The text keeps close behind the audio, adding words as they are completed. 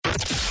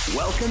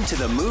Welcome to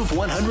the Move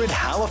 100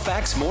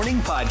 Halifax Morning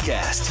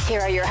Podcast. Here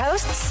are your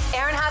hosts,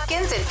 Aaron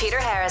Hopkins and Peter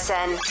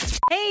Harrison.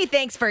 Hey,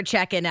 thanks for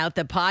checking out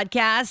the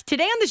podcast.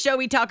 Today on the show,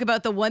 we talk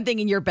about the one thing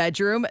in your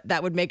bedroom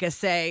that would make us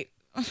say,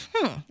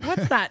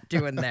 what's that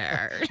doing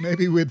there?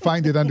 Maybe we'd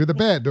find it under the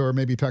bed, or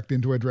maybe tucked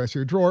into a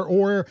dresser drawer,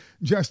 or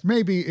just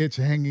maybe it's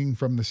hanging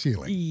from the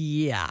ceiling.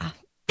 Yeah.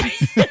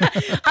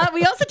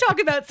 We also talk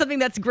about something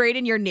that's great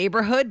in your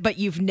neighborhood, but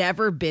you've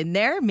never been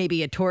there.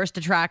 Maybe a tourist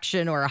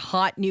attraction or a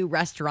hot new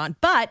restaurant,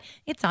 but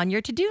it's on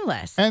your to-do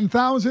list. And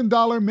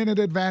 $1,000 Minute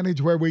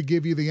Advantage, where we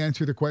give you the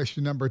answer to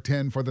question number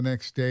 10 for the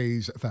next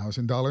day's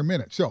 $1,000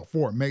 Minute. So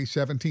for May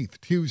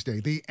 17th, Tuesday,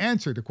 the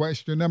answer to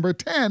question number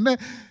 10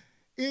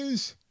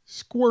 is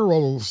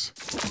squirrels.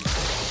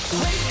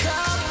 Wake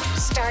up!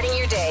 Starting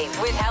your day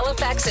with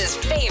Halifax's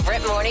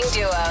favorite morning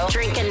duo.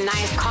 Drinking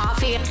nice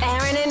coffee.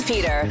 Aaron and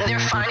Peter. They're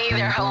funny,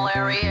 they're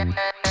hilarious.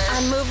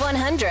 On Move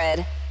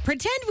 100.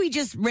 Pretend we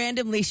just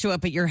randomly show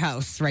up at your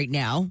house right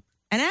now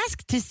and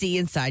ask to see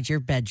inside your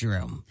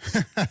bedroom.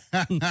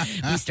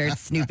 We start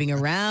snooping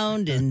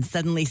around and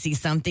suddenly see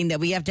something that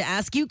we have to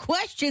ask you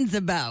questions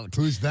about.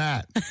 Who's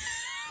that?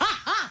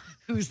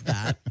 Who's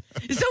that?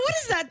 So what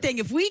is that thing?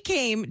 If we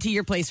came to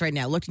your place right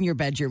now, looked in your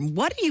bedroom,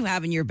 what do you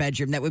have in your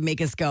bedroom that would make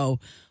us go,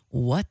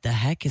 what the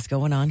heck is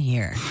going on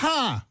here?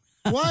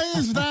 Why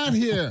is that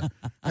here?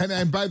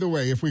 And by the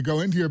way, if we go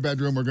into your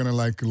bedroom, we're going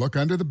to look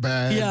under the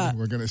bed. Yeah.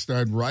 We're going to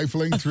start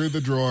rifling through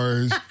the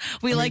drawers.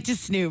 We like to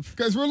snoop.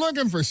 Because we're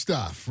looking for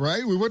stuff,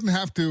 right? We wouldn't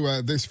have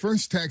to, this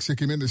first text that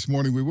came in this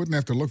morning, we wouldn't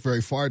have to look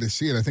very far to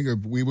see it. I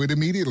think we would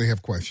immediately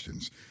have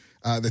questions.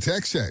 The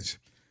text says,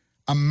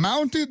 a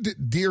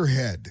mounted deer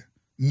head.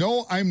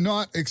 No, I'm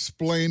not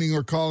explaining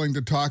or calling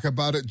to talk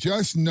about it.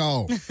 Just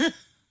know.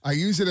 I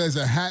use it as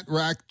a hat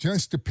rack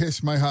just to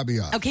piss my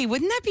hubby off. Okay,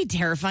 wouldn't that be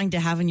terrifying to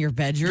have in your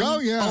bedroom? Oh,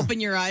 yeah. Open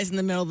your eyes in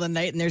the middle of the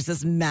night and there's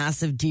this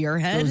massive deer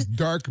head. Those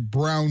dark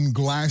brown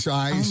glass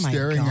eyes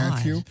staring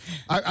at you.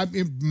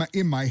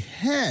 In my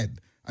head,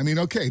 I mean,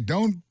 okay,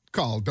 don't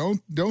call.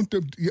 Don't.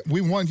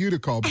 We want you to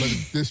call, but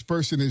this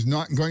person is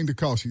not going to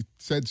call. She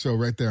said so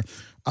right there.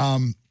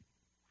 In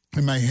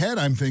my head,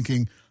 I'm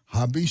thinking,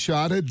 hubby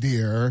shot a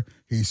deer.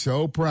 He's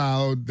so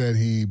proud that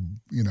he,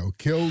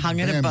 killed Hung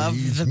it above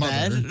the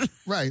mother. bed.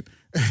 Right.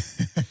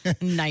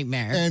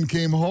 Nightmare. And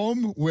came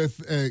home with,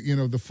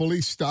 the fully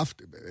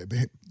stuffed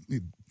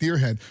deer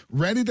head,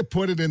 ready to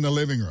put it in the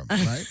living room,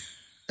 right?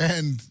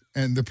 and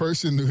the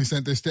person who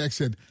sent this text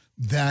said,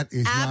 that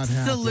is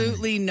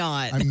absolutely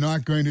not happening. not. I'm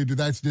not going to do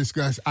that. That's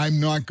disgusting. I'm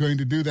not going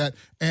to do that.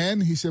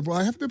 And he said, well,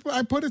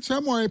 I put it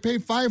somewhere. I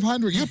paid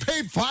 $500. You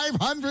paid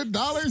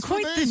 $500 It's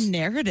quite for this? the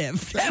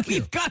narrative that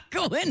we've got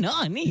going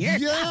on here.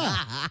 Yeah.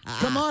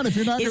 Come on. If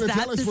you're not going to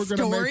tell us, we're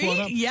going to make one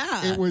up.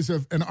 Yeah. It was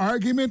an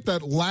argument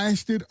that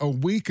lasted a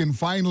week. And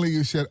finally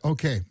you said,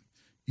 okay,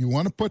 you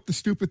want to put the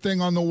stupid thing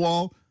on the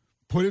wall?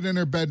 Put it in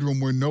her bedroom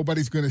where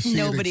nobody's going to see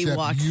Nobody it except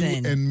walks you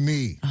in. and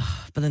me.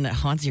 But then it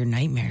haunts your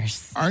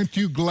nightmares. Aren't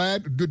you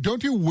glad?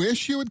 Don't you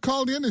wish you had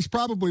called in? There's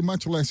probably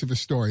much less of a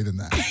story than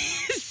that.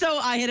 So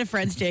I had a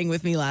friend staying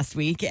with me last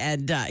week,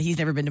 and he's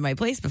never been to my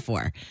place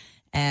before.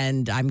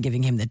 And I'm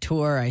giving him the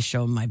tour. I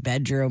show him my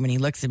bedroom, and he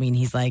looks at me, and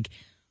he's like,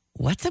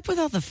 what's up with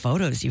all the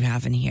photos you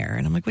have in here?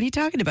 And I'm like, what are you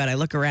talking about? I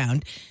look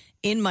around.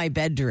 In my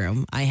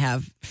bedroom, I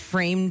have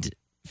framed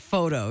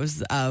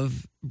photos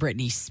of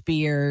Britney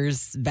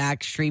Spears,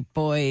 Backstreet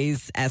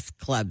Boys, S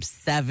Club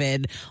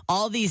 7,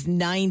 all these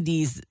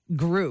 90s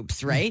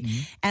groups, right?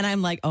 Mm-hmm. And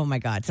I'm like, oh my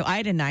God. So I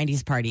had a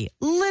 90s party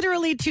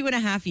literally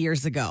 2.5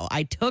 years ago.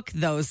 I took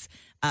those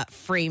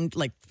framed,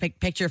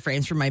 picture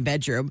frames from my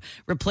bedroom,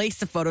 replaced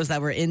the photos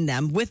that were in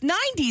them with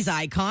 90s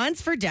icons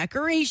for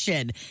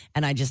decoration.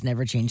 And I just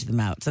never changed them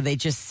out. So they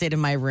just sit in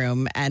my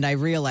room. And I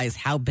realize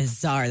how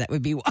bizarre that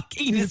would be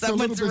walking into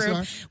someone's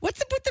room.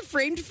 What's up with the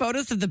framed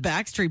photos of the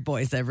Backstreet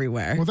Boys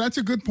everywhere? Well, that's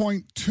a good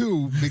point,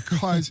 too,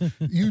 because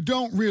you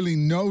don't really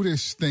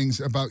notice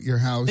things about your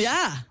house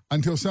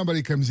until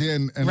somebody comes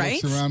in and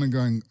looks around and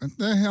going, what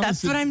the hell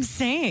That's what I'm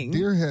saying.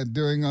 Deer head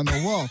doing on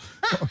the wall?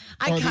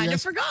 I kind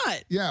of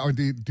forgot. Yeah, or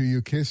do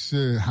you kiss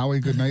Howie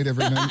goodnight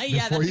every night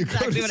before you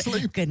go to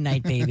sleep? Good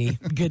night, baby.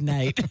 Good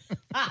night.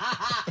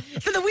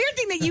 So the weird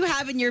thing that you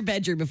have in your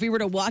bedroom, if we were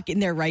to walk in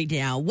there right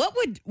now, what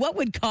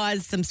would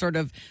cause some sort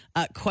of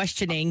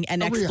questioning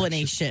and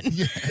explanation?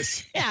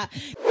 Yes. Yeah.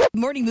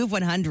 Morning Move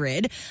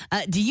 100.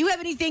 Do you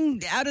have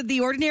anything out of the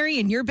ordinary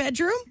in your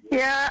bedroom?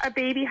 Yeah, a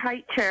baby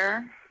high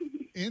chair.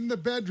 In the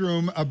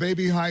bedroom, a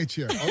baby high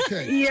chair.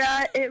 Okay.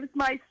 Yeah, it was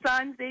my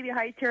son's baby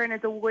high chair, and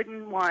it's a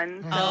wooden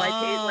one. So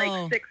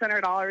I paid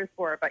 $600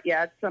 for it. But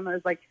yeah, someone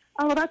was like,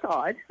 oh, that's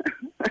odd.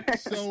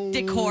 So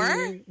decor?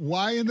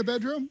 Why in the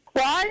bedroom?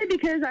 Why?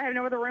 Because I have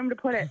no other room to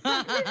put it.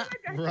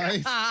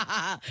 Right.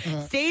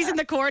 Stays in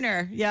the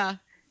corner. Yeah.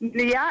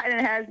 Yeah, and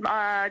it has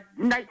a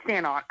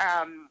nightstand on,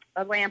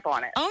 a lamp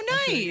on it. Oh,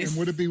 nice. Okay. And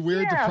would it be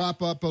weird to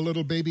prop up a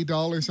little baby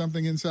doll or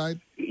something inside?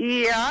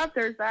 Yeah,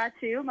 there's that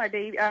too. My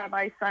baby,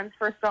 my son's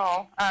first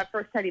doll,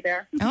 first teddy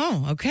bear.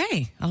 Oh,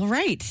 okay. All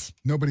right.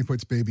 Nobody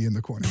puts baby in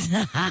the corner.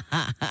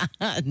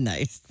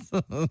 Nice.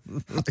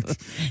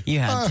 You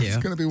had to. It's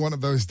going to be one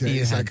of those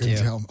days, I can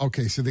tell.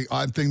 Okay, so the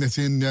odd thing that's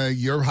in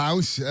your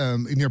house,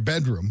 in your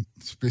bedroom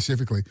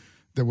specifically,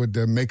 that would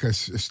make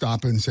us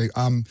stop and say,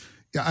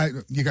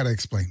 you got to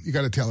explain. You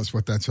got to tell us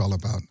what that's all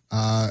about.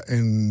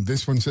 And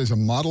this one says a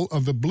model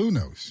of the Blue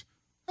Nose.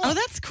 Oh,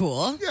 that's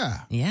cool. Yeah.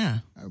 Yeah.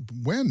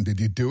 When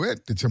did you do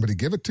it? Did somebody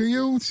give it to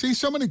you? See,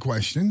 so many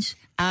questions.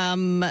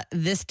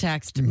 This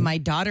text, my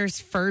daughter's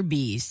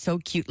Furby, so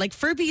cute. Like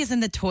Furby is in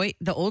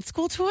the old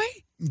school toy?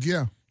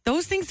 Yeah.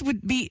 Those things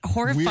would be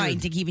horrifying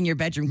Weird. to keep in your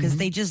bedroom because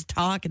they just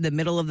talk in the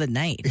middle of the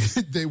night.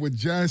 They would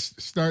just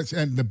start,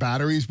 and the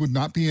batteries would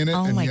not be in it,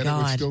 and yet it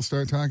would still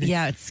start talking.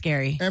 Yeah, it's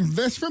scary. And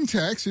this from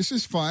text, this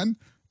is fun.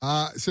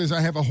 Says,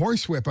 I have a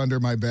horsewhip under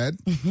my bed.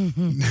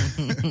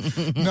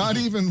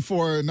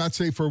 Not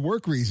safe for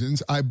work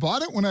reasons. I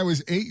bought it when I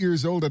was 8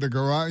 years old at a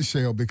garage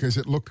sale because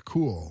it looked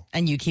cool.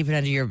 And you keep it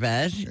under your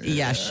bed?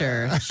 Yeah,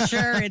 sure.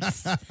 Sure,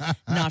 it's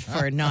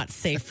not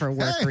safe for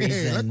work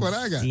reasons. Look what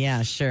I got.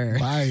 Yeah, sure.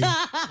 Bye.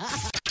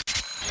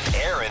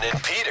 Aaron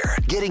and Peter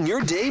getting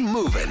your day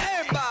moving.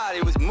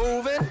 Everybody was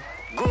moving,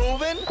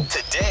 grooving.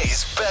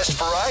 Today's best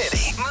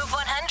variety. Move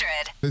 100.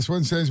 This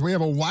one says, we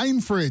have a wine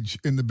fridge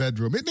in the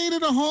bedroom. It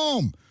needed a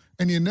home.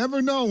 And you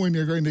never know when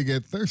you're going to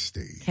get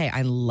thirsty. Hey,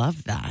 I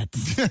love that.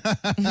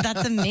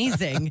 That's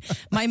amazing.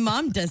 My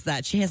mom does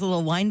that. She has a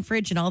little wine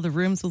fridge in all the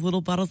rooms with little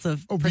bottles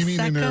of Prosecco. You mean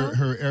in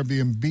her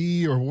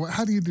Airbnb? Or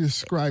how do you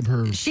describe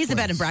her? She's a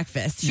bed and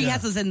breakfast. She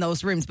has those in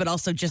those rooms, but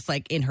also just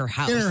like in her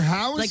house. In her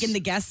house? Like in the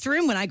guest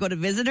room when I go to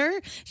visit her.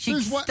 She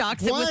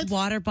stocks it with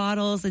water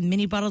bottles and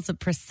mini bottles of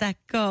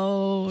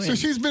Prosecco. So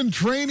she's been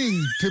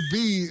training to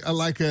be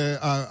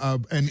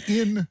an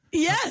inn.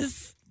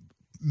 Yes.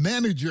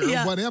 Manager,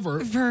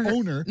 whatever,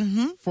 owner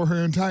for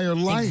her entire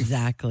life.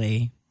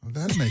 Exactly. Well,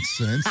 that makes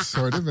sense,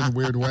 sort of, in a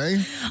weird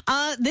way.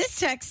 This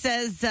text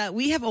says,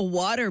 we have a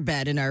water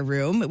bed in our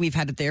room. We've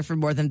had it there for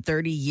more than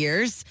 30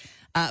 years,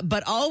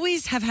 but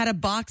always have had a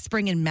box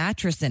spring and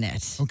mattress in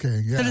it.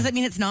 Okay, yeah. So does that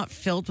mean it's not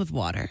filled with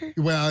water?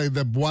 Well,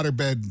 the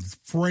waterbed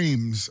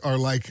frames are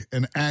like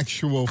an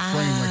actual frame,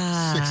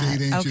 like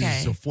 6-8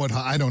 inches, a foot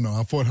high. I don't know,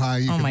 a foot high.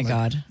 You can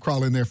God.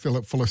 Crawl in there, fill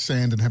it full of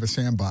sand, and have a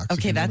sandbox.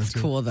 Okay, that's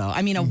cool, though.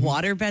 I mean, a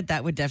waterbed,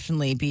 that would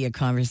definitely be a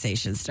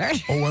conversation starter.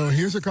 Oh, well,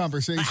 here's a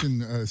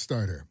conversation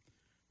starter.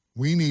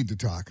 We need to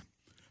talk.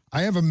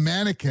 I have a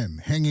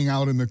mannequin hanging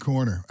out in the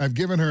corner. I've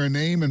given her a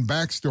name and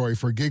backstory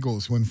for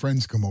giggles when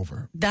friends come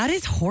over. That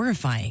is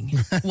horrifying.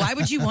 Why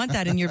would you want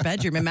that in your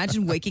bedroom?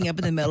 Imagine waking up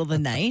in the middle of the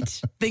night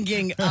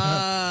thinking,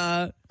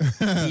 yeah,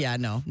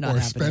 no, not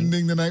happening.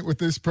 Spending the night with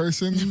this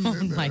person. Oh,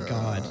 my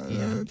God.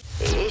 Yeah.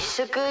 It's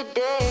a good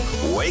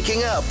day.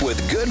 Waking up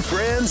with good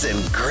friends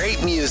and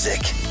great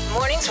music.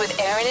 Mornings with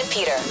Aaron and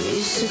Peter.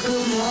 It's a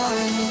good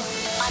morning.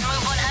 On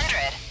Move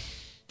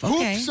 100.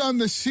 Okay. Hoops on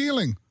the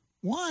ceiling.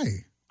 Why?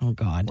 Oh,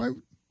 God. Why?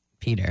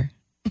 Peter.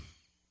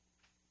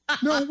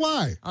 No,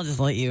 why? I'll just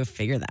let you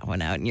figure that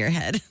one out in your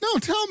head. No,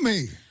 tell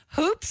me.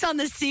 Hoops on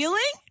the ceiling?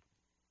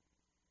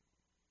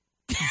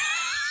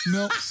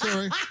 No,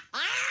 sorry.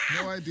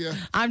 No idea.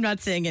 I'm not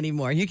saying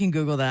anymore. You can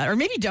Google that. Or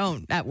maybe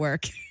don't at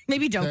work.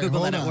 Maybe don't Okay,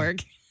 Google that hold at on. work.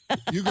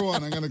 You go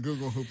on. I'm going to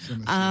Google hoops on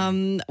the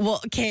ceiling.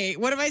 Well, okay.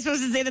 What am I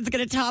supposed to say that's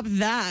going to top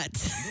that?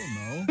 I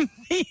don't know.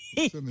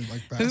 Something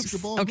like Hoops.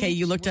 basketball. Okay, hoops?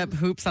 you looked up What?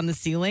 hoops on the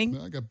ceiling?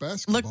 No, I got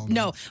basketball. Look,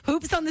 no,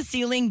 hoops on the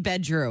ceiling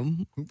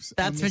bedroom. Hoops on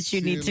That's the what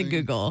you need to ceiling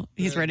Google.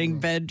 He's writing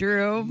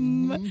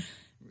bedroom.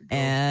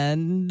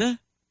 And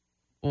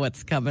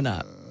what's coming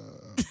up?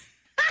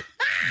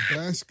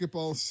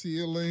 Basketball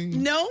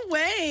ceiling. No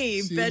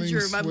way. Ceiling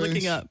Bedroom. I'm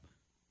looking swish. up.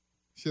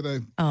 Should I?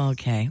 Oh,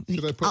 okay.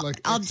 Should I put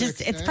like? I'll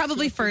just, it's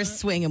probably XXX first after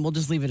swing and we'll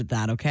just leave it at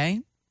that,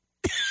 okay?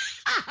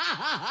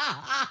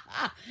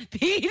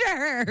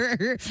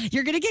 Peter,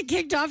 you're going to get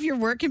kicked off your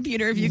work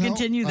computer if you No,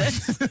 continue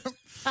this.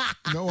 that?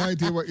 No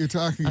idea what you're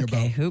talking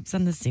Okay, about. hoops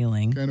on the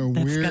ceiling. Kind of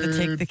That's weird. got to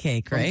take the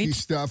cake, funky right?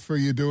 stuff are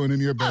you doing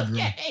in your bedroom?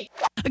 Okay.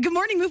 Good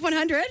morning, Move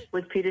 100.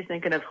 Was Peter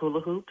thinking of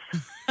hula hoops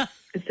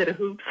instead of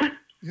hoops?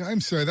 Yeah,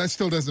 I'm sorry. That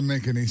still doesn't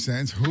make any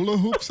sense. Hula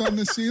hoops on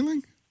the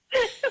ceiling?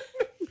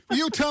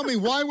 You tell me,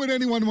 why would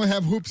anyone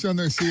have hoops on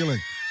their ceiling?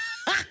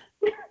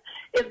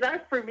 It's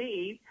not for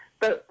me,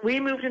 but we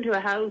moved into a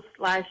house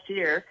last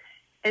year.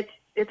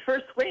 It's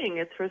for swing.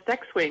 It's for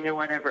sex swing or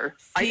whatever.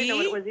 I didn't know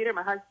what it was either.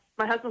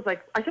 My husband's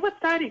like, I said, what's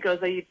that? He goes,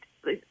 I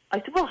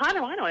said, well, how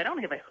do I know? I don't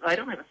have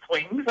a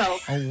swing. So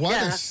Oh,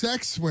 what a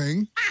sex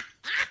swing!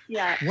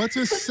 yeah. What's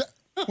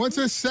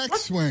a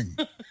sex swing?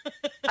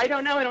 I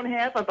don't know. I don't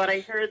have them, but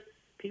I heard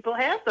people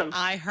have them.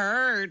 I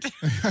heard.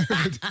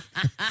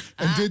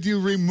 And did you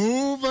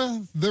remove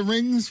the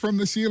rings from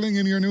the ceiling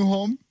in your new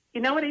home? You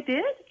know what I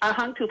did? I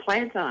hung 2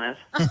 plants on it.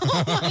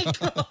 Oh, my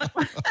God.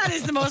 That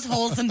is the most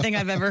wholesome thing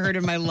I've ever heard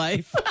in my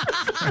life.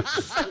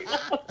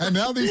 And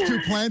now these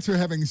 2 plants are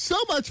having so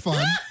much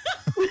fun.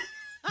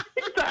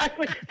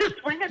 Exactly. Just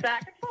swing it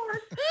back and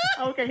forth.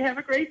 Okay, have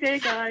a great day,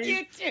 guys.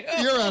 You too.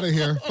 You're out of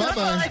here.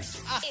 Bye-bye.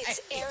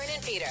 It's Aaron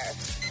and Peter.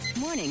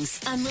 Mornings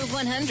on Move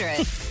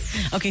 100.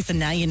 Okay, so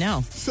now you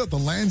know. So the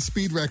land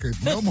speed record.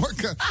 No more.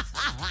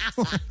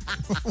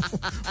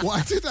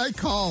 Why did I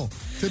call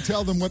to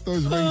tell them what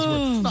those rings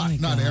were?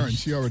 Not Aaron.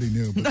 She already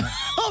knew. But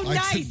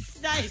Nice.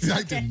 I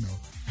Okay. didn't know.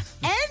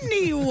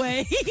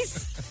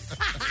 Anyways.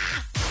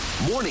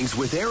 Mornings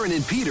with Aaron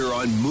and Peter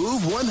on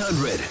Move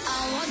 100.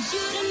 I want you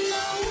to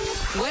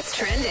know. What's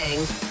trending?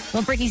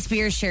 Well, Britney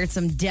Spears shared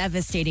some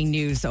devastating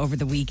news over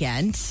the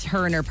weekend.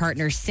 Her and her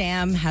partner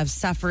Sam have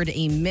suffered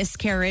a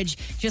miscarriage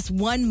just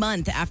 1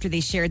 month after they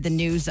shared the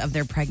news of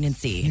their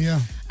pregnancy. Yeah.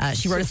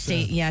 She wrote a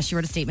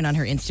statement on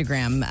her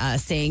Instagram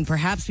saying,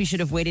 "Perhaps we should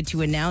have waited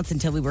to announce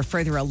until we were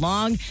further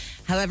along.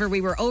 However,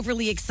 we were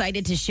overly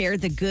excited to share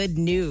the good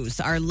news.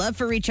 Our love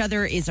for each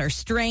other is our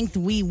strength.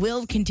 We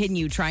will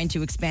continue trying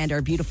to expand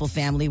our beautiful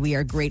family. We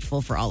are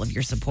grateful for all of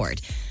your support."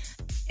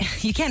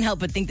 You can't help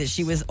but think that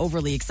she was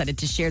overly excited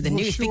to share the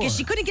news because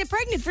she couldn't get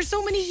pregnant for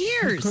so many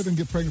years. She couldn't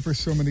get pregnant for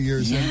so many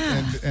years.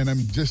 Yeah. And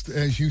I'm just,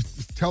 as you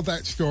tell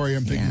that story,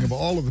 I'm thinking of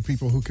all of the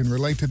people who can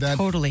relate to that.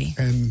 Totally.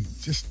 And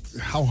just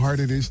how hard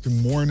it is to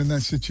mourn in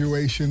that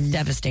situation.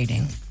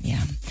 Devastating.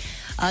 Yeah.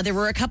 There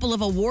were a couple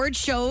of award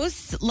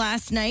shows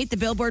last night. The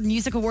Billboard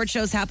Music Award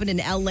shows happened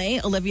in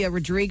L.A. Olivia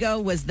Rodrigo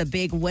was the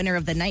big winner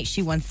of the night.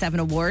 She won 7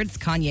 awards.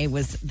 Kanye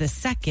was the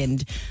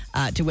second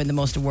to win the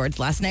most awards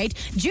last night.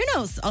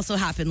 Junos also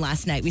happened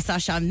last night. We saw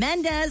Shawn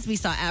Mendes. We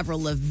saw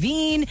Avril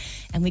Lavigne.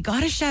 And we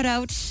got to shout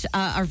out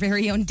our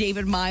very own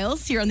David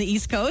Miles here on the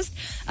East Coast.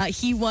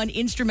 He won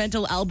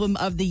Instrumental Album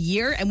of the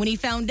Year. And when he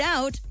found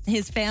out,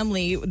 his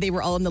family, they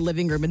were all in the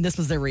living room, and this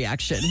was their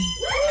reaction.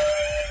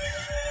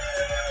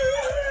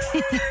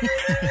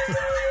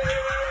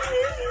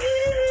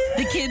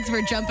 The kids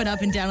were jumping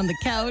up and down on the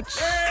couch.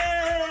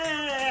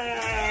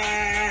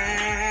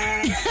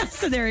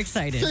 So they're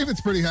excited.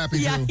 David's pretty happy,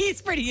 Yeah, too.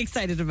 he's pretty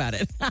excited about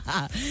it.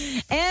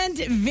 And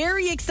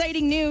very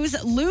exciting news,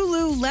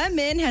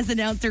 Lululemon has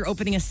announced they're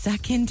opening a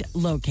second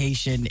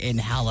location in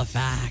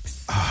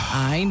Halifax.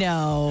 I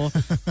know.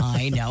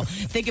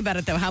 Think about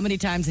it, though. How many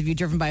times have you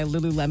driven by a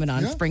Lululemon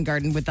on Spring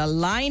Garden with a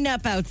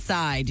lineup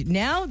outside?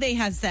 Now they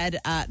have said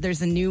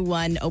there's a new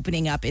one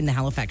opening up in the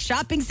Halifax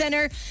Shopping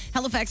Center.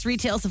 Halifax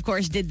Retails, of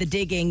course, did the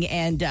digging,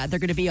 and they're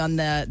going to be on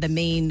the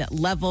main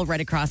level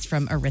right across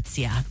from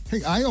Aritzia.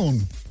 Hey, I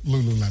own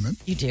Lululemon.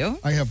 You do?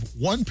 I have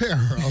one pair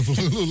of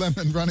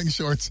Lululemon running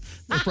shorts.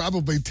 They're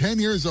probably 10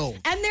 years old.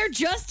 And they're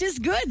just as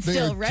good They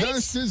still, are right?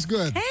 just as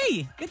good.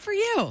 Hey, good for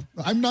you.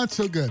 I'm not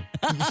so good.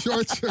 The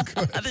shorts are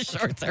good. The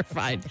shorts are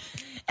fine.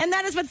 And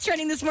that is what's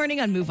trending this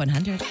morning on Move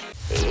 100.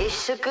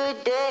 It's a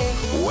good day.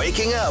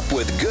 Waking up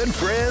with good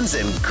friends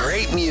and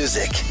great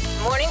music.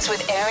 Mornings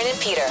with Aaron and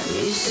Peter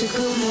It's a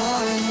good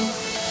morning.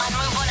 on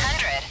Move 100.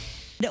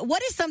 Now,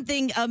 what is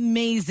something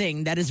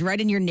amazing that is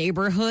right in your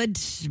neighborhood,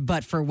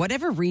 but for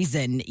whatever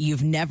reason,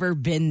 you've never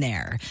been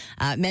there?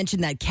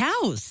 Mentioned that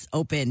Cows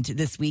opened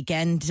this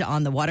weekend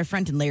on the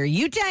waterfront in Larry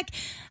Utech.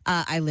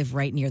 I live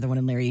right near the one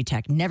in Larry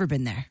Utech. Never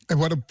been there. And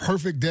what a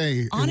perfect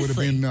day it would have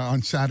Honestly. been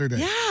on Saturday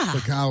Yeah. for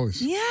Cows.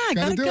 Yeah, Gotta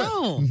gotta do it.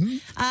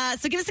 go.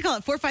 So give us a call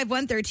at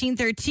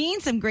 451-1313.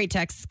 Some great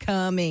texts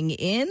coming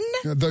in.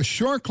 The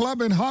Shore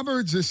Club in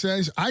Hubbards, it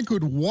says, I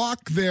could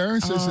walk there,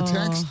 says the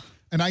text,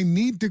 and I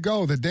need to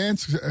go. The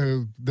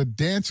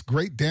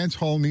great dance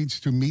hall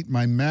needs to meet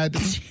my mad,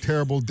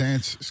 terrible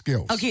dance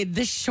skills. Okay,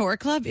 the Shore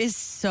Club is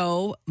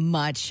so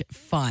much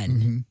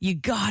fun. You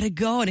gotta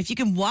go. And if you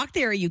can walk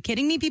there, are you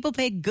kidding me? People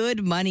pay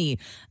good money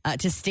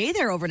to stay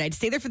there overnight,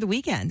 stay there for the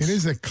weekend. It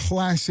is a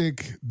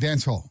classic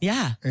dance hall.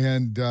 Yeah.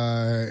 And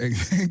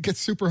it gets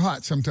super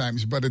hot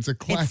sometimes, but it's a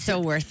classic. It's so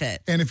worth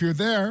it. And if you're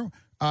there,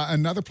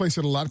 another place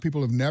that a lot of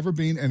people have never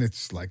been, and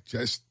it's like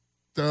just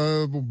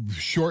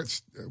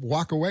short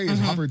walk away, is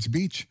Hubbard's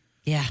Beach.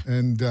 Yeah.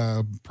 And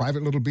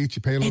private little beach.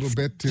 You pay a little It's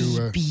bit to get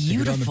on the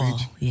beautiful.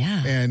 beach.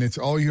 Yeah. And it's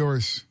all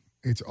yours.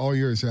 It's all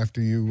yours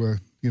after you,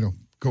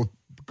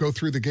 go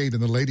through the gate,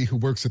 and the lady who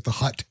works at the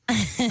hut.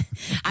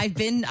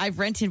 I've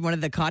rented one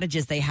of the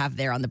cottages they have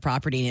there on the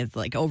property, and it's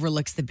like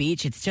overlooks the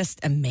beach. It's just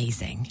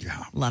amazing.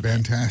 Yeah. Love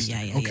fantastic.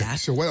 it. Yeah. Okay.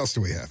 So what else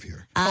do we have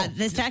here?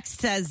 This text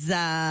says,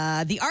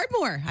 the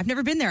Ardmore. I've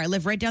never been there. I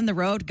live right down the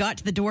road, got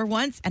to the door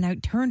once, and I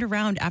turned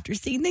around after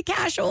seeing the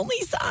cash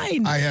only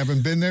sign. I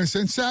haven't been there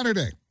since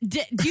Saturday.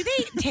 Do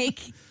they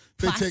take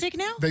plastic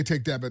now? They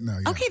take debit now.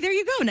 Yeah. Okay, there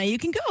you go. Now you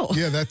can go.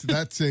 Yeah,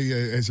 that's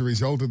as a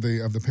result of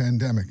the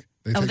pandemic.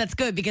 That's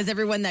good, because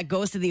everyone that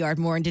goes to the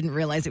Ardmore and didn't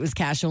realize it was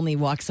cash only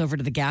walks over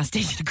to the gas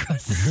station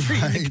across the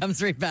street and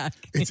comes right back.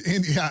 It's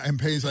and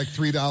pays like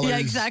 $3. Yeah,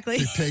 exactly.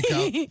 To take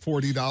out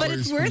 $40. But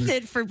it's worth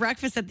it for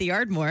breakfast at the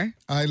Ardmore.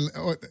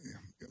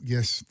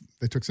 Yes,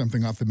 they took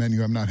something off the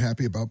menu I'm not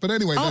happy about. But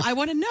anyway. I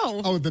want to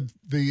know. Oh,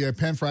 the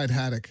pan-fried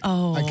haddock.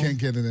 Oh. I can't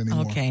get it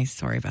anymore. Okay,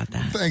 sorry about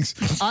that.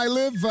 Thanks. I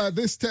live,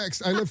 this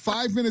text, I live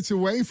 5 minutes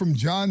away from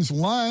John's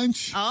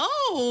Lunch.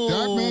 Oh,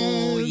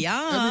 Dartmouth.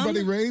 yeah.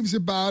 Everybody raves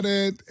about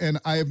it, and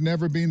I have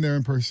never been there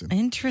in person.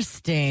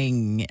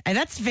 Interesting. And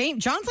that's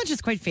John's Lunch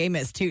is quite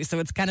famous, too, so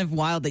it's kind of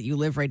wild that you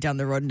live right down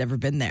the road and never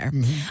been there.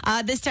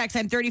 Mm-hmm. This text,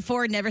 I'm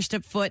 34, never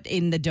stepped foot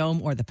in the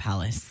Dome or the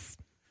Palace.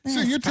 So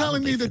That's you're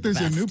telling me probably that for the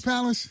there's a new best.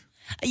 palace?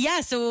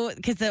 Yeah, so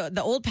because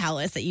the old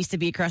palace that used to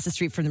be across the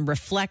street from the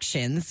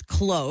Reflections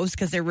closed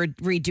because they're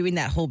redoing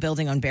that whole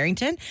building on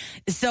Barrington.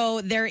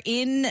 So they're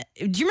in.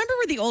 Do you remember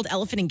where the old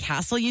Elephant and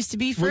Castle used to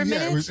be for a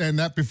minute? And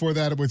that before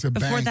that it was a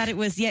bank. Before that, it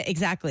was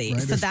exactly.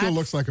 Right? So It that still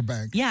looks like a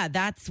bank. Yeah,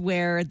 that's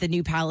where the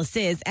new palace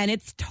is, and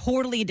it's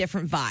totally a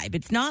different vibe.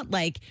 It's not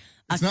like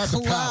a It's not the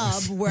club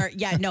palace. where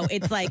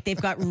it's like they've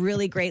got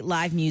really great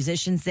live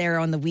musicians there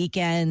on the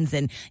weekends,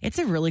 and it's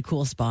a really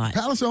cool spot.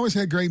 Palace always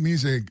had great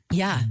music.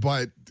 Yeah.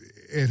 But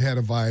it had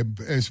a vibe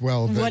as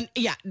well.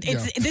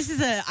 This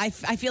is I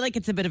feel like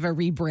it's a bit of a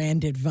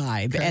rebranded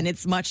vibe, and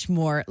it's much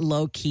more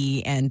low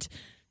key and,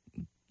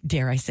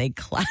 dare I say,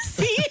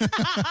 classy.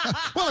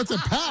 Well, it's a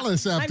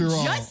palace after all.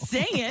 I'm just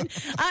saying.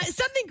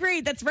 Something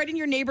great that's right in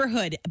your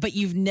neighborhood, but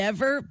you've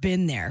never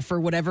been there for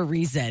whatever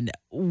reason.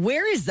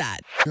 Where is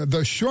that?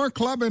 The Shore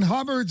Club in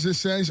Hubbards, it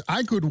says,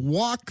 I could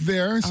walk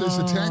there, says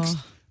the text,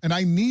 and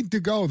I need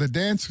to go. The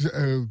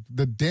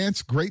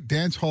great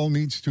dance hall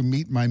needs to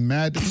meet my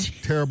mad,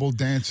 terrible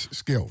dance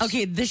skills.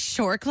 Okay, the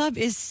Shore Club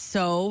is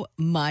so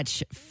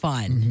much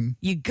fun.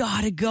 You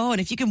gotta go.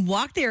 And if you can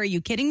walk there, are you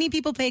kidding me?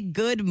 People pay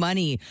good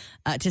money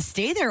to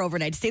stay there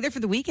overnight, stay there for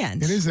the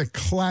weekend. It is a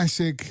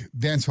classic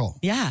dance hall.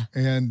 Yeah.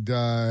 And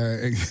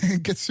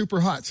it gets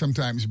super hot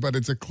sometimes, but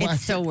it's a classic.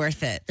 It's so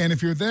worth it. And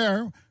if you're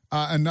there,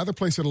 another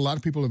place that a lot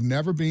of people have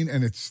never been,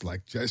 and it's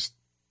like just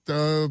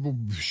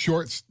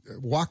short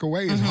walk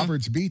away is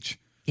Hubbard's Beach.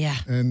 Yeah.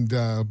 And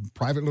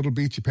private little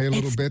beach. You pay a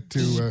little bit to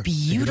get on the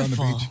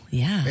beautiful. beach.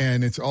 Yeah.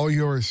 And it's all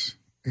yours.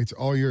 It's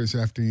all yours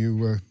after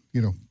you,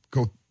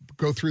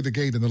 go through the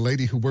gate and the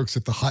lady who works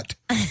at the hut.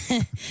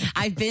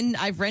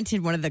 I've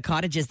rented one of the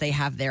cottages they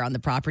have there on the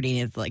property,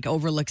 and it like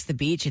overlooks the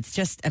beach. It's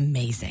just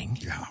amazing.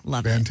 Yeah.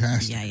 Love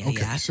fantastic. it. Yeah, okay.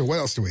 yeah. So what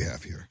else do we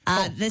have here?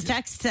 This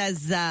text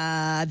says,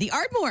 the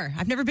Ardmore.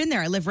 I've never been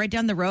there. I live right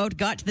down the road,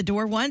 got to the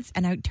door once,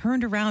 and I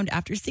turned around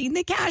after seeing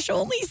the cash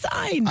only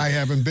sign. I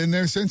haven't been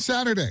there since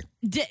Saturday.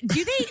 Do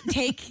they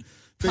take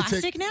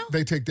plastic now?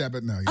 They take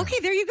debit now. Yeah. Okay,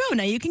 there you go.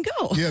 Now you can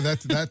go. Yeah,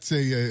 that's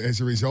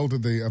as a result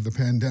of the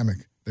pandemic.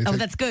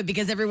 That's good,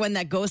 because everyone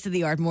that goes to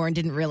the Ardmore and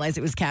didn't realize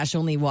it was cash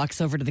only walks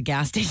over to the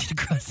gas station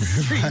across the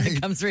street and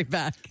comes right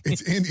back.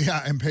 It's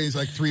and pays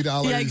like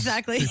 $3 yeah,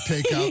 exactly. to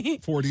take out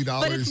 $40.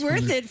 But it's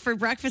worth it for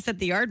breakfast at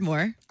the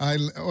Ardmore.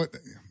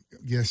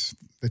 Yes,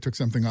 they took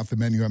something off the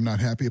menu I'm not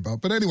happy about.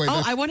 But anyway.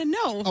 I want to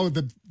know. Oh,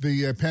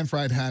 the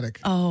pan-fried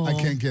haddock. Oh. I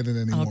can't get it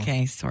anymore.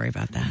 Okay, sorry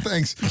about that.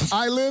 Thanks.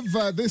 I live,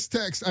 this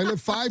text, I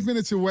live 5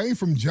 minutes away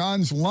from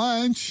John's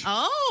Lunch.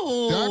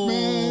 Oh,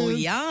 Dartmouth.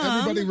 yeah.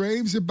 Everybody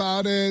raves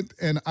about it,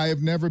 and I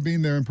have never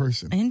been there in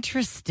person.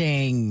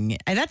 Interesting.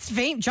 And that's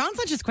John's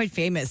Lunch is quite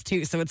famous,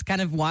 too, so it's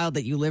kind of wild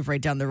that you live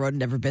right down the road and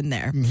never been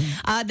there.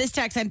 This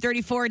text, I'm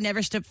 34,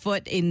 never stepped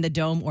foot in the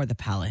Dome or the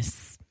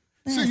Palace.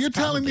 So you're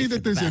telling me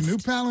that there's a new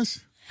palace?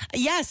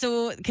 Yeah,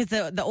 so because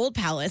the old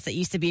palace that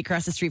used to be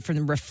across the street from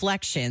the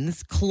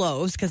Reflections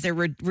closed because they're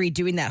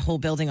redoing that whole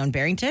building on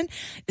Barrington.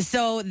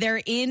 So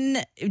they're in.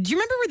 Do you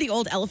remember where the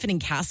old Elephant and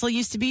Castle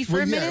used to be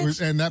for a minute?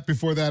 And that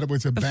before that it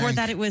was a bank. Before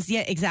that, it was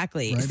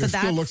exactly. Right? So it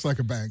that still looks like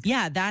a bank.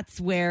 Yeah, that's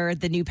where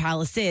the new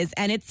palace is,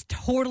 and it's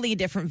totally a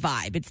different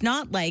vibe. It's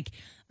not like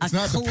a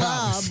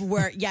club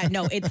where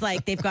it's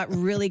like they've got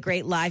really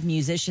great live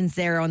musicians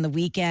there on the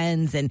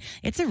weekends, and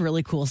it's a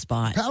really cool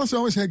spot. Palace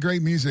always had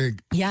great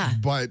music. Yeah.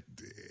 But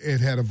it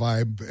had a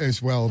vibe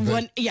as well.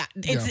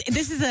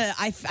 This is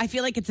I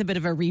feel like it's a bit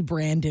of a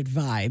rebranded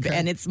vibe,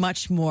 and it's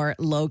much more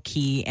low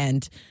key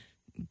and,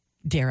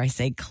 dare I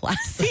say,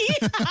 classy.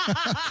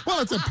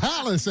 Well, it's a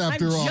palace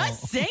after all. I'm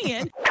just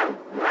saying.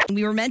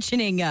 We were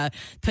mentioning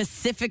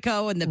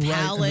Pacifico and the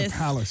Palace. And the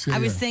Palace, I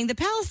was saying the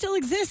Palace still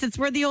exists. It's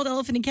where the old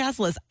Elephant and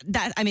Castle is.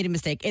 That I made a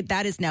mistake.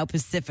 That is now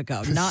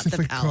Pacifico, not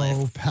the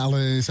Palace.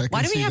 Palace.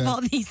 Why do we have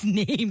all these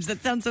names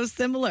that sound so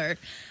similar?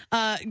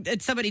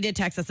 Somebody did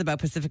text us about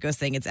Pacifico,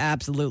 saying it's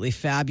absolutely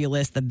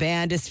fabulous. The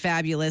band is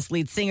fabulous.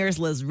 Lead singer is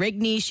Liz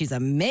Rigney. She's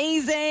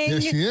amazing.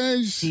 Yes, she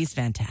is. She's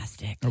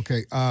fantastic.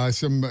 Okay.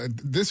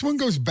 This one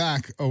goes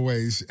back a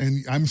ways,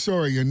 and I'm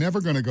sorry, you're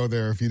never going to go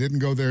there if you didn't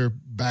go there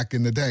back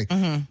in the day.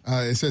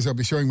 It says I'll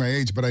be showing my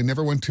age, but I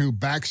never went to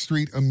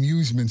Backstreet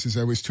Amusements as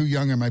I was too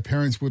young and my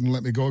parents wouldn't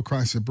let me go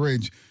across the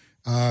bridge.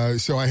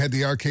 So I had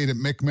the arcade at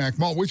Micmac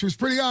Mall, which was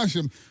pretty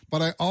awesome,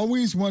 but I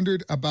always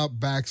wondered about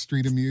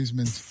Backstreet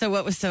Amusements. So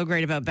what was so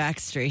great about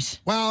Backstreet?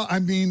 Well, I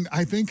mean,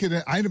 I think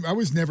I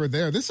was never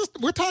there.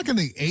 We're talking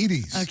the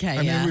 80s. Okay,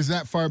 I mean, it was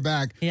that far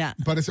back. Yeah.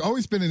 But it's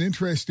always been an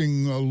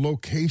interesting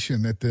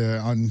location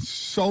on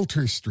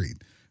Salter Street.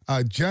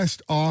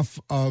 just off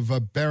of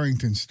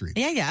Barrington Street.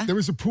 Yeah. There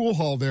was a pool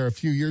hall there a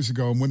few years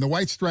ago, and when the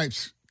White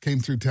Stripes came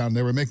through town,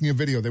 they were making a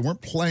video. They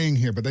weren't playing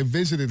here, but they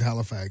visited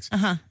Halifax,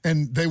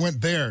 and they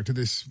went there to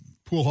this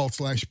pool hall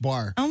 /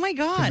 bar. Oh my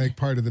God. To make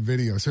part of the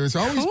video. So it's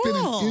always been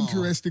an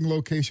interesting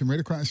location right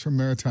across from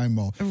Maritime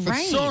Mall. But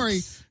Right. sorry,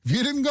 if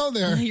you didn't go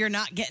there, You're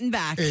not getting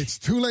back. it's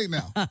too late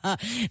now.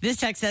 This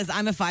text says,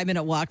 I'm a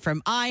 5-minute walk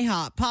from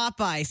IHOP,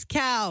 Popeyes,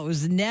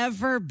 Cows.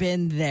 Never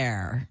been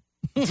there.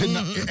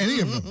 Any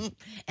of them.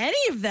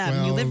 Any of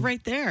them. You Well, live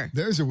right there.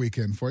 There's a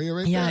weekend for you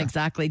right Yeah, there.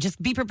 exactly.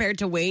 Just be prepared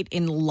to wait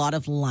in a lot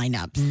of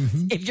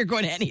lineups if you're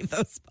going to any of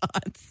those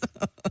spots.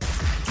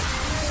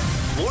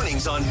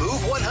 Mornings on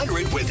Move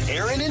 100 with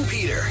Aaron and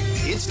Peter.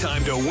 It's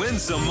time to win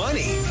some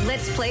money.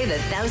 Let's play the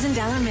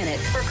 $1,000 Minute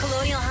for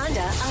Colonial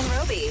Honda on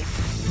Roby.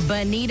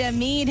 Bonita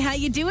Mead, how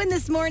you doing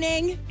this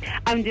morning?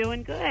 I'm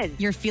doing good.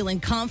 You're feeling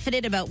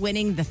confident about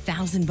winning the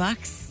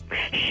 $1,000?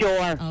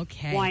 Sure.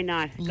 Okay. Why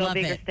not? Go Love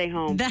big or it. stay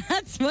home.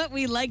 That's what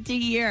we like to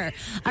hear.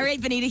 All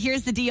right, Bonita,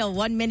 here's the deal.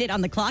 1 minute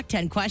on the clock,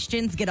 10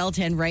 questions. Get all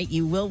 10 right,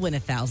 you will win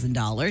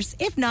 $1,000.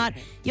 If not,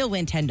 you'll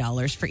win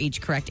 $10 for each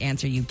correct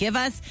answer you give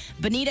us.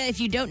 Bonita, if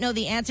you don't know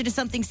the answer to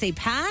something, say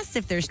pass.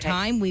 If there's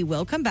time, we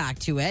will come back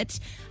to it.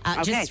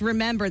 Just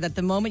remember that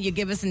the moment you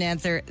give us an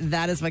answer,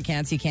 that is what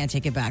counts. You can't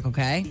take it back,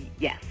 okay?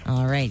 Yes.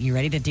 All right, you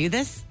ready to do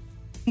this?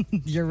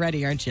 You're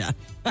ready, aren't you?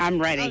 I'm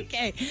ready.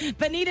 Okay.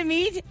 Bonita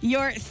Mead,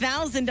 your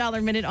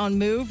 $1,000 Minute on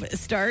Move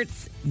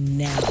starts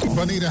now.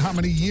 Bonita, how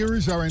many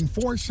years are in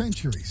 4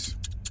 centuries?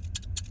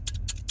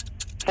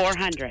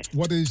 400.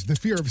 What is the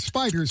fear of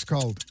spiders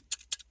called?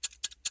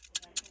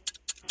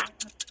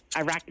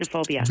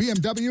 Arachnophobia.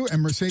 BMW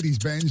and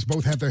Mercedes-Benz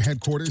both have their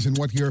headquarters in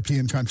what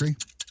European country?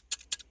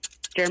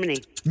 Germany.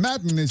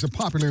 Madden is a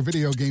popular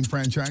video game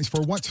franchise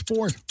for what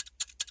sport?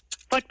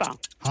 Football.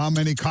 How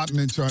many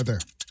continents are there?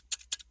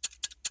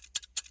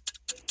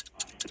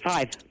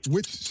 5.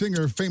 Which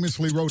singer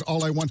famously wrote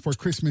All I Want for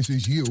Christmas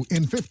Is You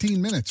in 15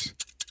 minutes?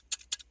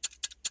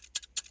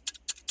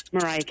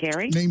 Mariah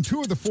Carey. Name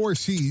 2 of the 4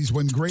 C's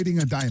when grading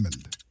a diamond.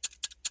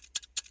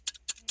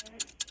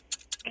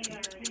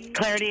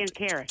 Clarity and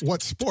carrot.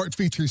 What sport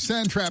features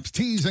sand traps,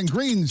 tees, and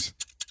greens?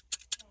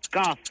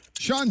 Golf.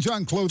 Sean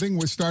John Clothing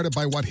was started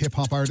by what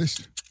hip-hop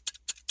artist?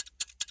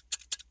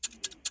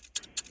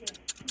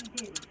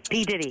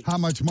 P. Diddy. How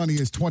much money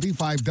is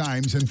 25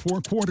 dimes and 4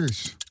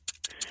 quarters?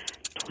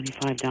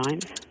 25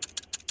 dimes.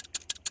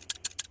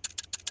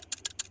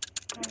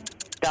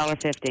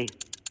 $1.50.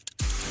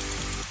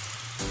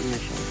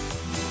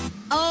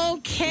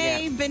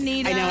 Okay, Yeah.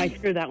 Bonita. I know I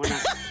screwed that one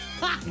up.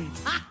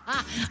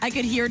 I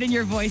could hear it in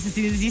your voice as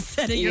soon as you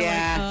said it. You're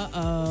Yeah. like,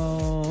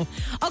 uh-oh.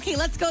 Okay,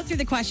 let's go through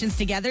the questions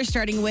together,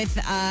 starting with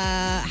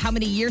how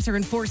many years are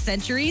in 4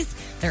 centuries?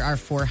 There are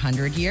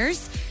 400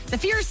 years. The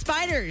fear of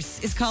spiders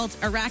is called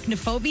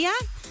arachnophobia.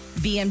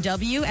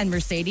 BMW and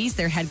Mercedes,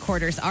 their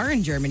headquarters are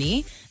in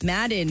Germany.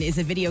 Madden is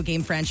a video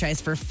game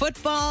franchise for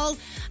football.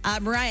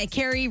 Mariah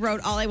Carey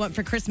wrote All I Want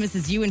for Christmas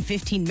Is You in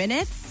 15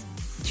 minutes.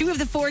 2 of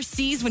the 4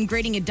 C's when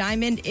grading a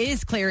diamond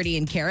is clarity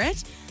and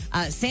carrot.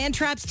 Sand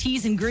traps,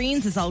 tees, and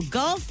greens is all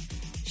golf.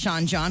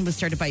 Sean John was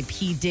started by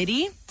P.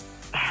 Diddy.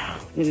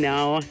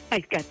 No, I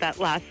got that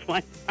last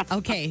one.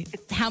 Okay,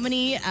 how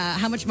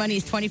much money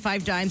is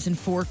 25 dimes and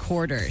 4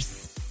 quarters?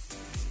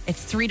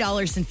 It's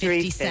 $3.50.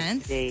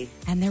 $3.50.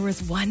 And there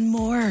was one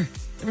more.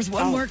 There was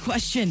one more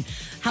question.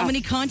 How many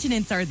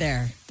continents are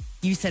there?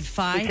 You said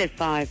 5? I said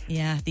 5.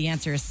 Yeah, the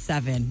answer is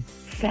 7.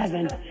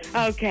 7.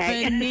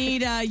 Okay.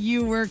 Bonita,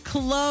 you were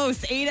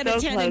close. 8 out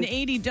of So 10 close. and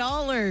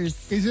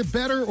 $80. Is it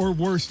better or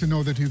worse to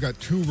know that you got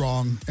 2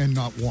 wrong and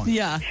not 1?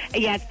 Yeah.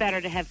 Yeah, it's better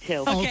to have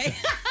 2. Okay.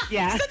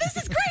 Yeah. So this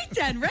is great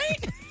then,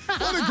 right?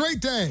 What a great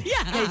day.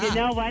 Yeah. Hey, you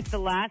know what? The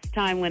last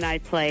time when I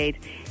played,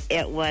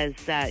 it was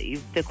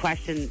the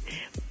question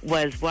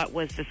was what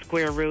was the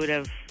square root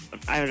of,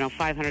 I don't know,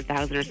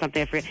 500,000 or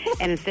something. I forget.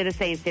 And instead of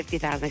saying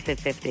 50,000, I said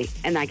 50,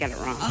 and I got it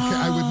wrong. Okay,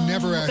 I would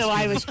never ask So you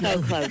I the was square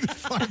so root close.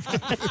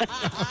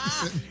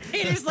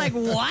 Peter's like,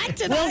 what?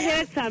 Did We'll I hit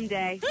it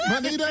someday.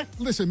 Bonita,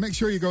 listen, make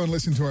sure you go and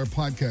listen to our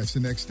podcast the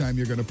next time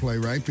you're going to play,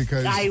 right?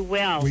 Because I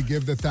will. We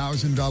give the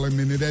 $1,000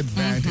 minute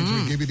advantage.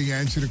 We give you the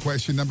answer to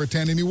question number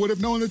 10, and you would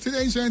have known that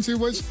today's answer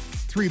was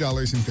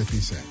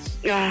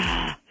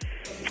 $3.50.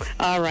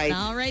 All right.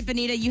 All right,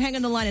 Bonita, you hang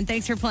on the line and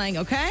thanks for playing,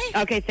 okay?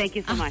 Okay, thank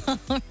you so much. All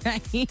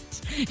right.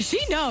 She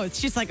knows.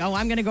 She's like, oh,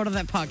 I'm going to go to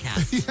that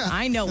podcast.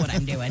 I know what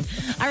I'm doing.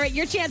 All right,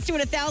 your chance to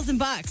win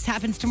 $1,000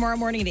 happens tomorrow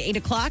morning at 8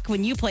 o'clock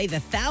when you play the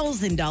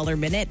 $1,000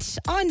 Minute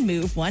on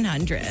Move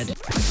 100.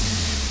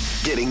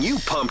 Getting you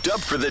pumped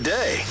up for the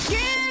day.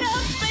 Get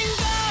up and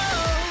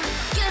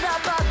go. Get up.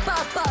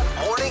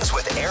 Mornings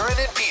with Aaron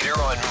and Peter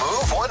on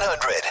Move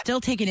 100. Still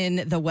taking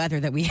in the weather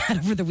that we had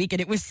over the weekend.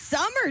 It was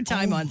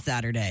summertime on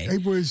Saturday.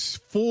 It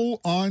was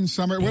full on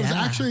summer. Well,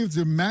 it was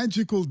a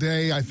magical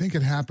day. I think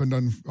it happened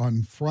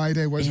on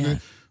Friday, wasn't it?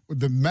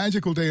 The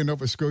magical day in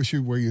Nova Scotia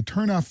where you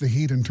turn off the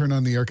heat and turn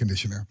on the air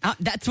conditioner.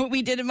 That's what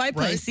we did in my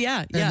place. Right?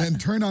 Yeah. And then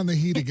turn on the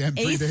heat again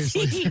 3 days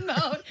AC later. mode.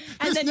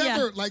 And There's then,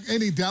 never like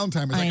any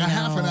downtime. It's like a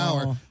half an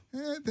hour.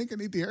 I think I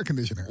need the air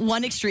conditioner.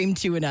 One extreme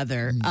to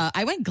another.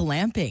 I went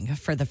glamping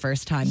for the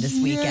first time this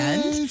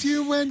weekend. Yes,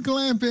 you went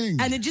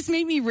glamping. And it just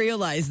made me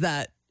realize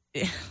that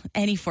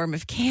any form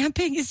of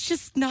camping is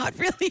just not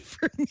really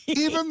for me.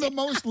 Even the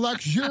most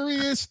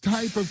luxurious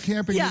type of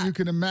camping that you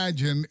can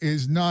imagine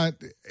is not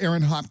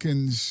Aaron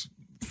Hopkins'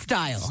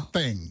 style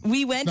thing.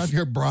 We went, not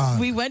your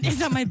brand. It's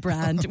not my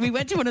brand. We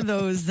went to one of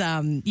those,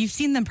 you've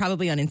seen them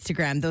probably on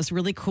Instagram, those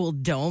really cool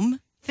dome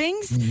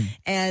things.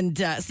 And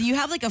so you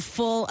have like a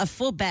full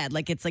bed,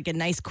 like it's like a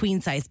nice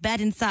queen size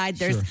bed inside.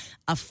 There's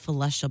a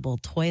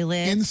flushable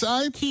toilet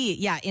inside.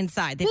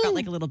 Inside. They've got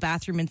like a little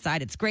bathroom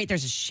inside. It's great.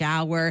 There's a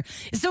shower.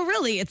 So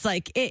really, it's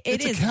like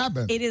it's a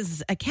cabin. It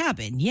is a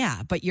cabin,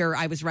 yeah. But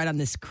I was right on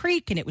this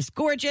creek, and it was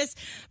gorgeous.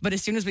 But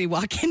as soon as we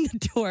walk in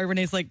the door,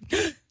 Renee's like,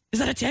 is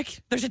that a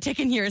tick? There's a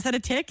tick in here. Is that a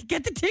tick?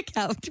 Get the tick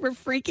out. We're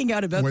freaking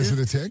out about this. Was it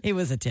a tick? It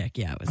was a tick,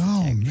 yeah. It was a tick.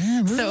 Oh,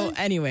 man, really? So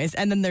anyways,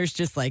 and then there's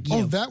just like,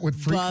 that would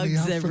freak me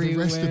out for the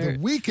rest of the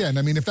weekend.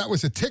 I mean, if that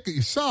was a tick that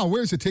you saw,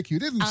 where's a tick you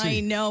didn't see?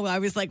 I know. I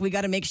was like, we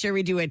got to make sure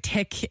we do a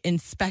tick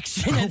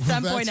inspection at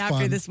some point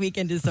after this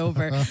weekend is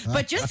over.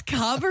 But just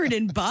covered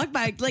in bug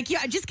bite. Like,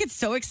 I just get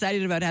so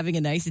excited about having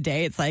a nice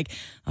day. It's like,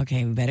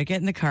 okay, we better get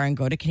in the car and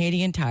go to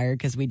Canadian Tire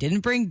because we didn't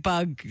bring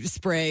bug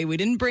spray. We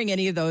didn't bring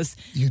any of those.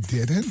 You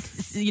didn't?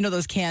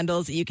 Those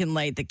candles you can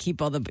light that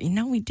keep all the.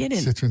 No, we didn't.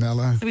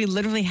 Citronella. So we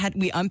literally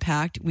we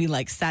unpacked, we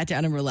like sat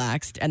down and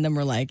relaxed, and then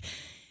we're like,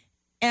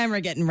 and we're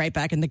getting right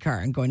back in the car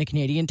and going to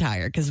Canadian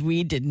Tire because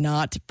we did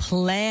not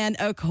plan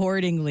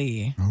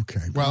accordingly. Okay.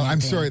 Well,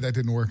 I'm sorry that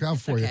didn't work out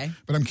for you.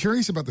 But I'm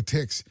curious about the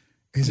ticks.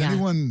 Has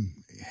anyone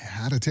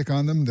had a tick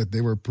on them that they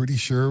were pretty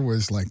sure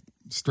was like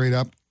straight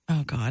up?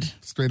 Oh, God.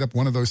 Straight up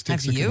one of those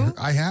ticks. Have you?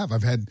 I have.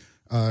 I've had.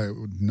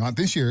 Not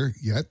this year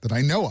yet that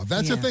I know of.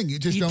 That's the thing. You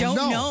just don't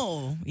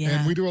know. Yeah.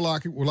 And we do a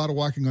lot of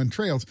walking on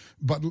trails.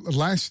 But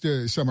last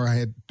summer I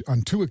had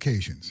on 2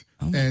 occasions.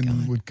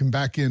 God. Would come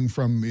back in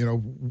from,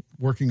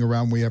 working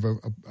around. We have a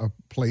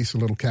place, a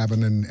little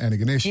cabin in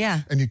Antigonish.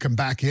 Yeah. And you come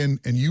back in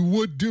and you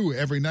would do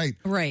every night.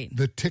 Right.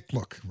 The tick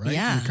look, right?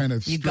 Yeah. You kind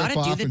of strip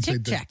off and say,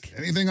 check.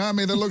 anything on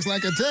me that looks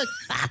like a tick?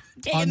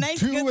 Take on a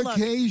nice 2 good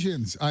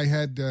occasions I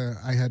had a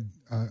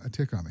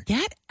tick on me.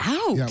 Get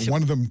out. Yeah,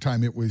 one of them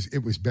time it was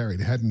buried.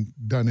 It hadn't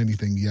done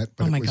anything yet,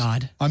 but it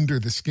was under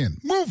the skin.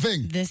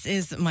 Moving. This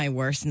is my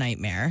worst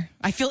nightmare.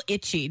 I feel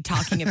itchy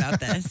talking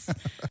about this.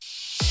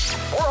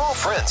 We're all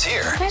friends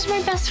here. Where's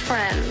my best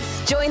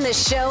friends? Join the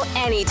show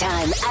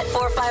anytime at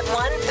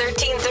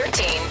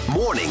 451-1313.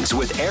 Mornings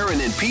with Aaron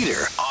and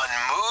Peter on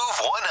Move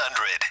 100.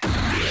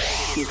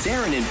 It's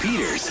Aaron and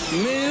Peter's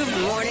Move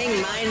Morning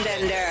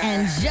Mindbender.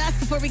 And just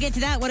before we get to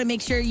that, want to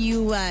make sure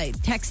you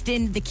text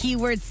in the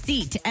keyword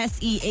SEAT,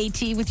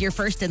 SEAT, with your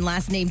first and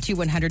last name to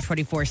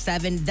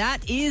 100-24-7.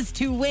 That is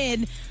to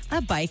win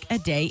a bike a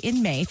day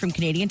in May from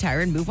Canadian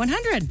Tire and Move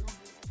 100.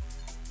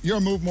 Your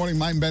Move Morning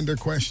Mindbender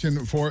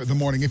question for the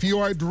morning. If you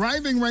are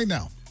driving right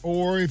now,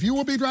 or if you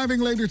will be driving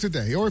later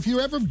today, or if you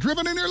ever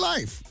driven in your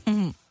life,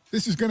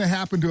 this is going to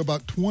happen to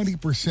about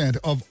 20%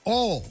 of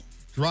all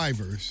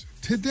drivers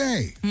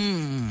today.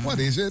 What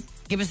is it?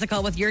 Give us a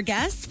call with your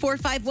guess,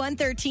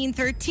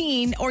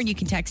 451-1313, or you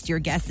can text your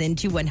guess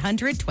into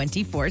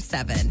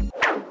 100-24-7.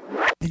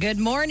 Good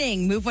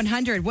morning, Move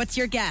 100. What's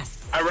your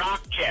guess? A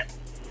rock chip.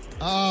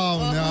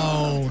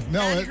 Oh,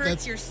 no. That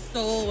hurts your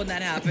soul when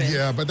that happens.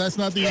 Yeah, but that's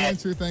not the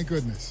answer, thank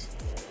goodness.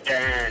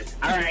 Darn.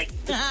 All right.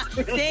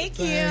 Thank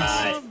you.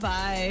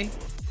 Bye.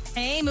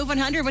 Hey, Move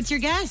 100, what's your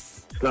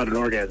guess? It's not an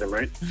orgasm,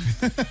 right?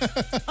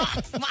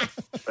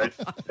 But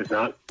it's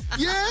not?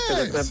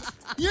 Yes.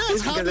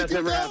 Yes, how did that's you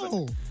never know?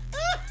 happened.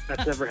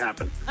 That's never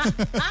happened.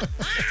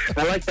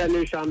 I like that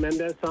new Shawn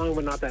Mendes song,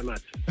 but not that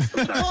much.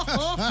 I'm sorry.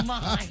 Oh,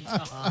 my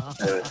God.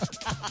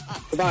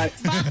 Goodbye.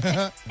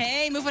 Bye.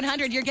 Hey, Move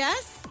 100, your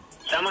guess?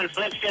 Someone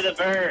flips you the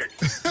bird.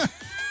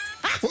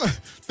 Well,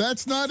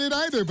 that's not it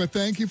either, but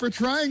thank you for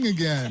trying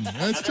again.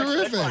 That's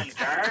terrific.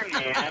 Darn,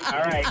 man.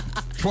 All right.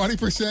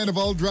 20% of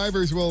all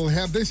drivers will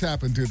have this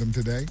happen to them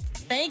today.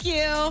 Thank you.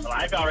 Well,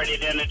 I've already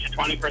done it to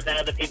 20%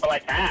 of the people I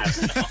pass.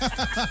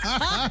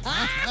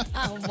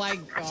 Oh, my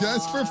God.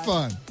 Just for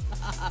fun.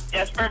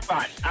 Just for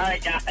fun. All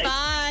right, guys.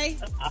 Bye.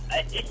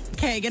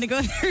 Okay, gonna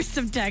go through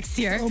some texts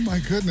here. Oh, my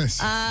goodness.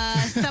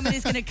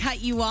 Somebody's gonna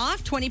cut you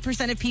off.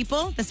 20% of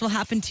people. This will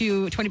happen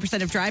to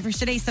 20% of drivers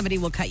today. Somebody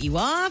will cut you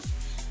off.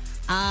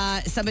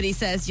 Somebody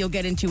says you'll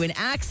get into an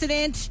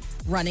accident,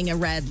 running a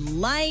red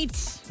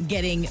light,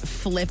 getting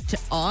flipped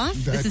off.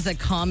 This is a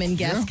common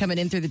guess coming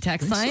in through the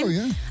text line. So,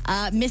 yeah.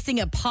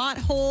 Missing a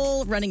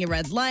pothole, running a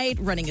red light,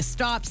 running a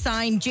stop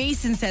sign.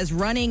 Jason says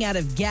running out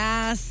of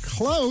gas.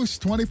 Close.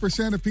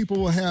 20% of people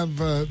will have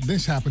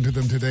this happen to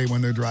them today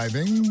when they're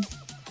driving.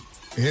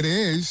 It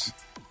is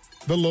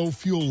the low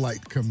fuel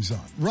light comes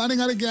on.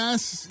 Running out of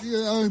gas,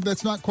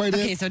 that's not quite it.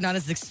 Okay, so not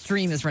as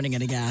extreme as running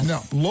out of gas.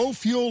 No, low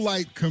fuel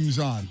light comes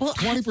on. Well,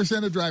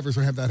 20% of drivers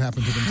will have that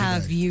happen to them today.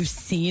 Have you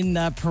seen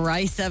the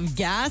price of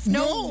gas?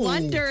 No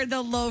wonder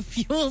the low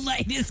fuel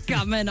light is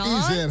coming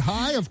on. Is it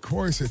high? Of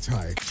course it's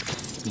high.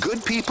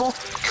 Good people,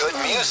 good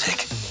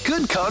music,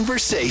 good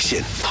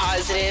conversation.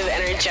 Positive,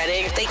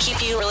 energetic. They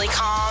keep you really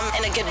calm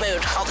and in a good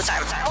mood all the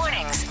time.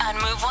 Mornings on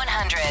Move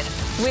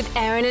 100 with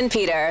Aaron and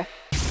Peter.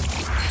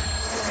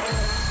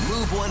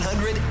 Move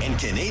 100 and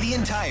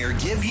Canadian Tire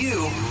give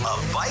you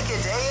a bike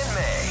a day in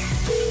May.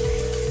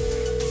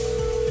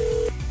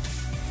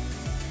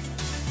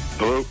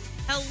 Hello?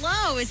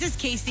 Hello, is this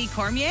Casey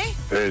Cormier?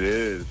 It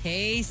is.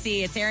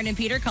 Casey, it's Aaron and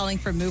Peter calling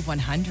for Move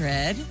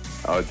 100.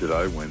 Did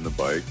I win the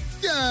bike?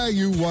 Yeah,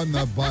 you won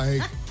the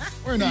bike.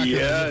 We're not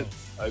Yes,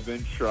 I've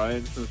been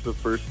trying since the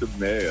 1st of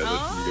May. I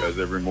listen to you guys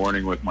every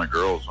morning with my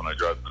girls when I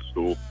drive them to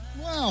school.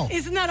 Wow.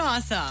 Isn't that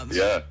awesome?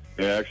 Yeah.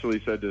 They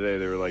actually said today,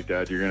 they were like,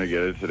 Dad, you're going to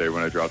get it today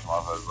when I drop them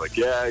off. I was like,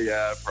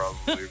 yeah,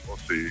 probably. We'll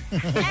see.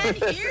 And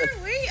here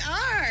we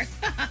are.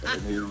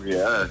 And here we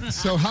are.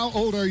 So how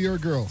old are your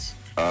girls?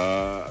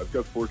 I've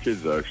got 4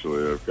 kids,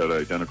 actually. I've got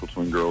identical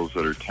twin girls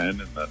that are 10, and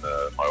then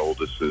my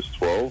oldest is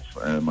 12,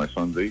 and my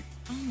son's 8.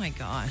 Oh, my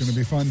gosh. It's going to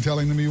be fun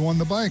telling them you won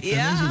the bike,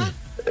 then, isn't it?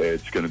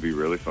 It's going to be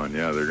really fun.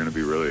 Yeah, they're going to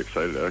be really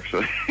excited,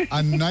 actually.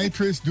 A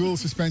nitrous dual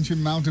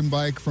suspension mountain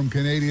bike from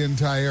Canadian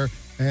Tire,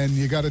 and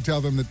you got to tell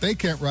them that they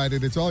can't ride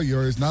it. It's all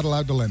yours, not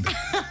allowed to lend it.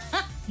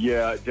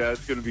 Yeah,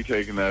 Dad's going to be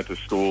taking that to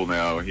school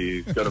now.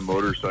 He's got a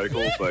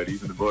motorcycle, but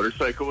even the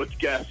motorcycle with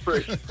gas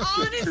prices.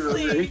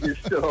 Honestly.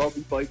 So I'll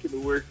be biking to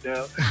work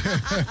now.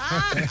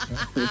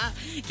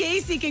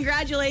 Casey,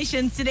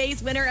 congratulations.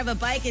 Today's winner of a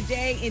bike a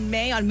day in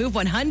May on Move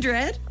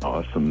 100.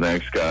 Awesome.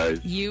 Thanks,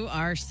 guys. You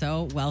are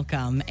so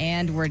welcome.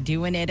 And we're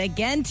doing it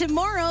again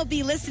tomorrow.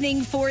 Be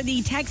listening for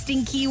the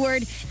texting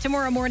keyword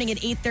tomorrow morning at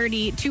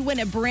 8:30 to win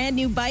a brand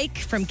new bike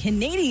from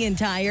Canadian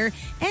Tire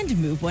and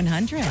Move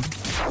 100.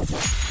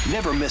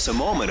 Never miss a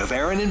moment of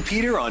Aaron and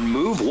Peter on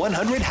Move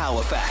 100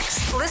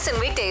 Halifax. Listen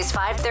weekdays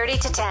 5:30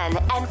 to 10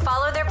 and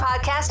follow their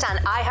podcast on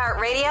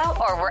iHeartRadio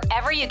or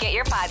wherever you get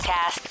your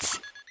podcasts.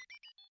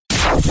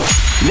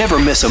 Never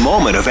miss a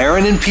moment of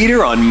Aaron and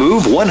Peter on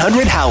Move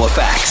 100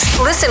 Halifax.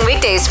 Listen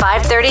weekdays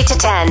 5:30 to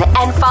 10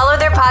 and follow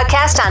their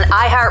podcast on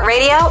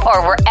iHeartRadio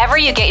or wherever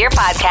you get your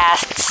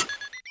podcasts.